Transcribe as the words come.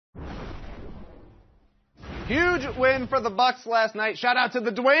Huge win for the Bucks last night. Shout out to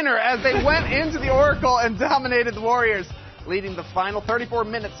the Dwayner as they went into the Oracle and dominated the Warriors, leading the final 34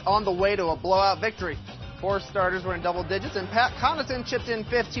 minutes on the way to a blowout victory. 4 starters were in double digits, and Pat Connaughton chipped in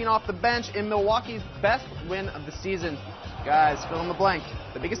 15 off the bench in Milwaukee's best win of the season. Guys, fill in the blank.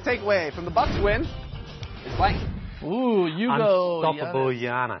 The biggest takeaway from the Bucks win is blank. Ooh, you go. Unstoppable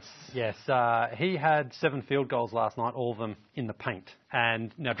Giannis. Yes, he had 7 field goals last night, all of them in the paint.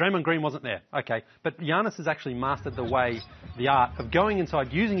 And now Draymond Green wasn't there, okay, but Giannis has actually mastered the art of going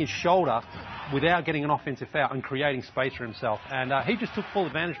inside, using his shoulder without getting an offensive foul and creating space for himself. And he just took full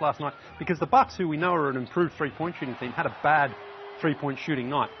advantage last night because the Bucks, who we know are an improved three-point shooting team, had a bad three-point shooting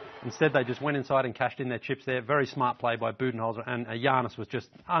night. Instead, they just went inside and cashed in their chips there. Very smart play by Budenholzer, and Giannis was just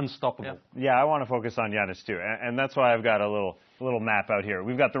unstoppable. Yeah, I want to focus on Giannis too, and that's why I've got a little map out here.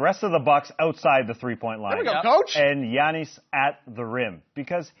 We've got the rest of the Bucks outside the three-point line. There we go, Coach. And Giannis at the rim,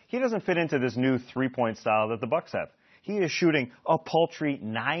 because he doesn't fit into this new three-point style that the Bucks have. He is shooting a paltry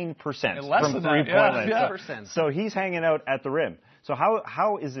 9% from three-point line. So he's hanging out at the rim. So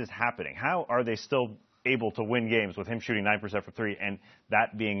how is this happening? How are they still able to win games with him shooting 9% for 3 and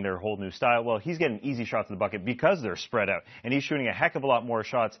that being their whole new style? Well, he's getting easy shots to the bucket because they're spread out, and he's shooting a heck of a lot more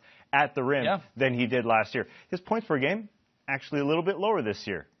shots at the rim than he did last year. His points per game actually a little bit lower this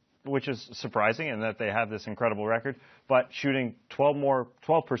year, which is surprising in that they have this incredible record, but shooting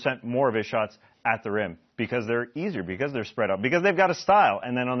 12% more of his shots at the rim because they're easier, because they're spread out, because they've got a style.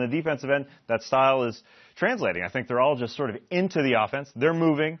 And then on the defensive end, that style is translating. I think they're all just sort of into the offense. They're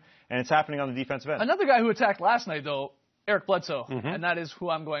moving, and it's happening on the defensive end. Another guy who attacked last night, though, Eric Bledsoe, and that is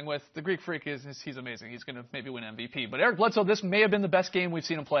who I'm going with. The Greek Freak he's amazing. He's going to maybe win MVP. But Eric Bledsoe, this may have been the best game we've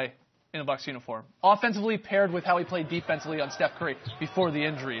seen him play in a Bucks uniform. Offensively paired with how he played defensively on Steph Curry before the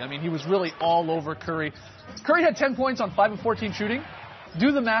injury. I mean, he was really all over Curry. Curry had 10 points on 5 of 14 shooting.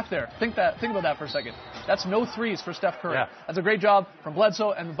 Do the math there. Think about that for a second. That's no threes for Steph Curry. Yeah. That's a great job from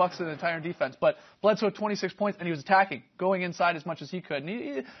Bledsoe and the Bucks and the entire defense. But Bledsoe had 26 points, and he was attacking, going inside as much as he could.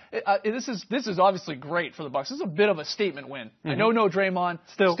 And this is obviously great for the Bucks. This is a bit of a statement win. I know no Draymond.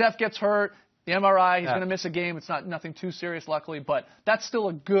 Still, Steph gets hurt. The MRI, he's going to miss a game. It's nothing too serious, luckily, but that's still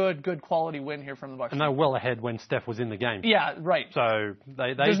a good quality win here from the Bucks. And they're well ahead when Steph was in the game. Yeah, right. So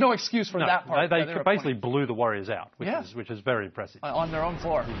there's no excuse for that part. They basically blew the Warriors out, which is very impressive. On their own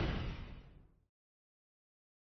floor.